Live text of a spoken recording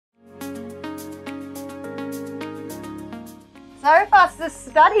So fast, the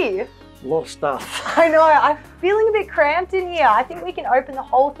study. A lot of stuff. I know, I'm feeling a bit cramped in here. I think we can open the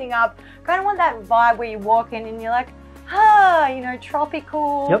whole thing up. Kind of want that vibe where you walk in and you're like, you know,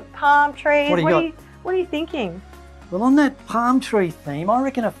 tropical, Yep. palm trees. What What are you thinking? Well, on that palm tree theme, I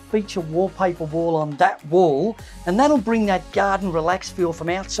reckon a feature wallpaper wall on that wall, and that'll bring that garden relaxed feel from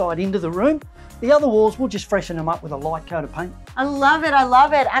outside into the room. The other walls, we'll just freshen them up with a light coat of paint. I love it, I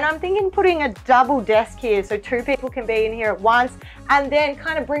love it. And I'm thinking putting a double desk here so 2 people can be in here at once, and then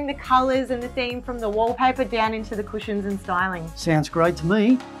kind of bring the colors and the theme from the wallpaper down into the cushions and styling. Sounds great to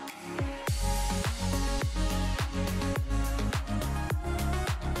me.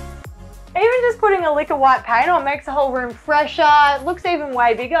 Even just putting a lick of white paint on makes the whole room fresher. It looks even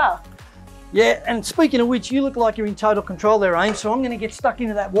way bigger. Yeah, and speaking of which, you look like you're in total control there, Aim, so I'm going to get stuck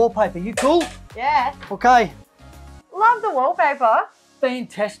into that wallpaper. You cool? Yeah. Okay. Love the wallpaper.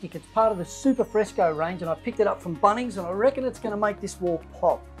 Fantastic. It's part of the Superfresco range, and I picked it up from Bunnings, and I reckon it's going to make this wall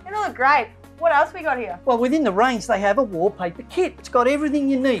pop. It'll look great. What else we got here? Well, within the range, they have a wallpaper kit. It's got everything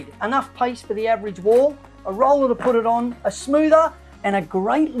you need. Enough paste for the average wall, a roller to put it on, a smoother, and a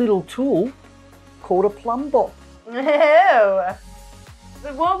great little tool called a plumb bob. Ew.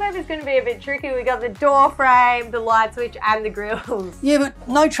 The wallpaper's going to be a bit tricky. We got the door frame, the light switch, and the grills. Yeah, but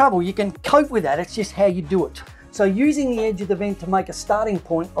no trouble. You can cope with that. It's just how you do it. So using the edge of the vent to make a starting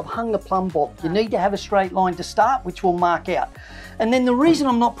point, I've hung the plumb bob. You need to have a straight line to start, which we'll mark out. And then the reason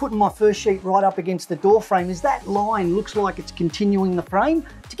I'm not putting my first sheet right up against the door frame is that line looks like it's continuing the frame.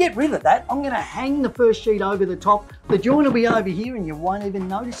 To get rid of that, I'm going to hang the first sheet over the top. The joint will be over here and you won't even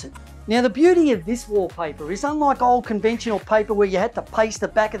notice it. Now the beauty of this wallpaper is, unlike old conventional paper where you had to paste the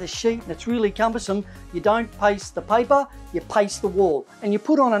back of the sheet and it's really cumbersome, you don't paste the paper, you paste the wall. And you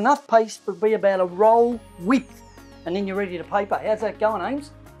put on enough paste to be about a roll width, and then you're ready to paper. How's that going,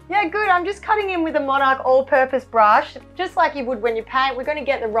 Ames? Yeah, good. I'm just cutting in with a Monarch all-purpose brush, just like you would when you paint. We're going to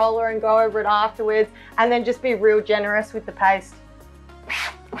get the roller and go over it afterwards, and then just be real generous with the paste.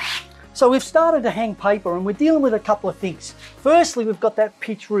 So we've started to hang paper, and we're dealing with a couple of things. Firstly, we've got that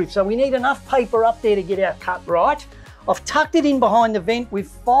pitch roof, so we need enough paper up there to get our cut right. I've tucked it in behind the vent. We've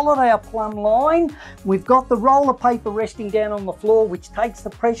followed our plumb line. We've got the roller paper resting down on the floor, which takes the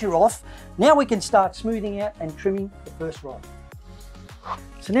pressure off. Now we can start smoothing out and trimming the first roll.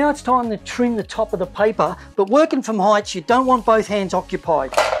 So now it's time to trim the top of the paper, but working from heights, you don't want both hands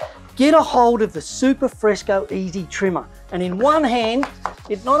occupied. Get a hold of the Superfresco Easy Trimmer, and in one hand,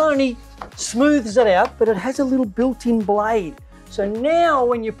 it not only smooths it out, but it has a little built-in blade. So now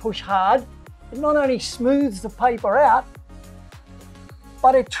when you push hard, it not only smooths the paper out,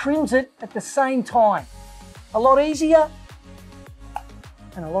 but it trims it at the same time. A lot easier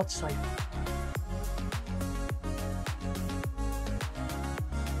and a lot safer.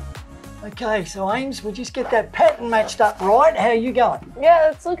 Okay, so Ames, we'll just get that pattern matched up right. How are you going? Yeah,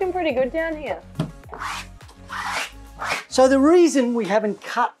 it's looking pretty good down here. So the reason we haven't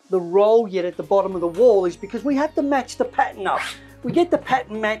cut the roll yet at the bottom of the wall is because we have to match the pattern up. We get the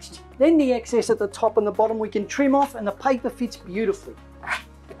pattern matched, then the excess at the top and the bottom we can trim off, and the paper fits beautifully.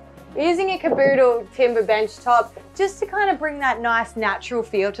 We're using a Kaboodle timber bench top just to kind of bring that nice natural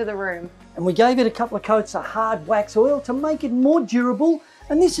feel to the room. And we gave it a couple of coats of hard wax oil to make it more durable,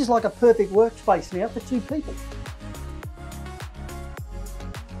 and this is like a perfect workspace now for 2 people.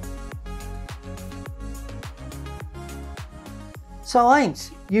 So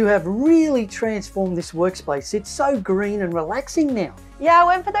Ames, you have really transformed this workspace. It's so green and relaxing now. Yeah, I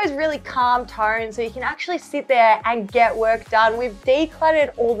went for those really calm tones so you can actually sit there and get work done. We've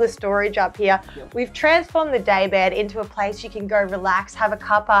decluttered all the storage up here. Yep. We've transformed the daybed into a place you can go relax, have a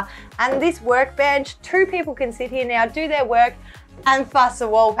cuppa, and this workbench, 2 people can sit here now, do their work and fuss the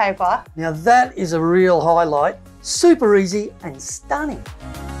wallpaper. Now that is a real highlight. Super easy and stunning.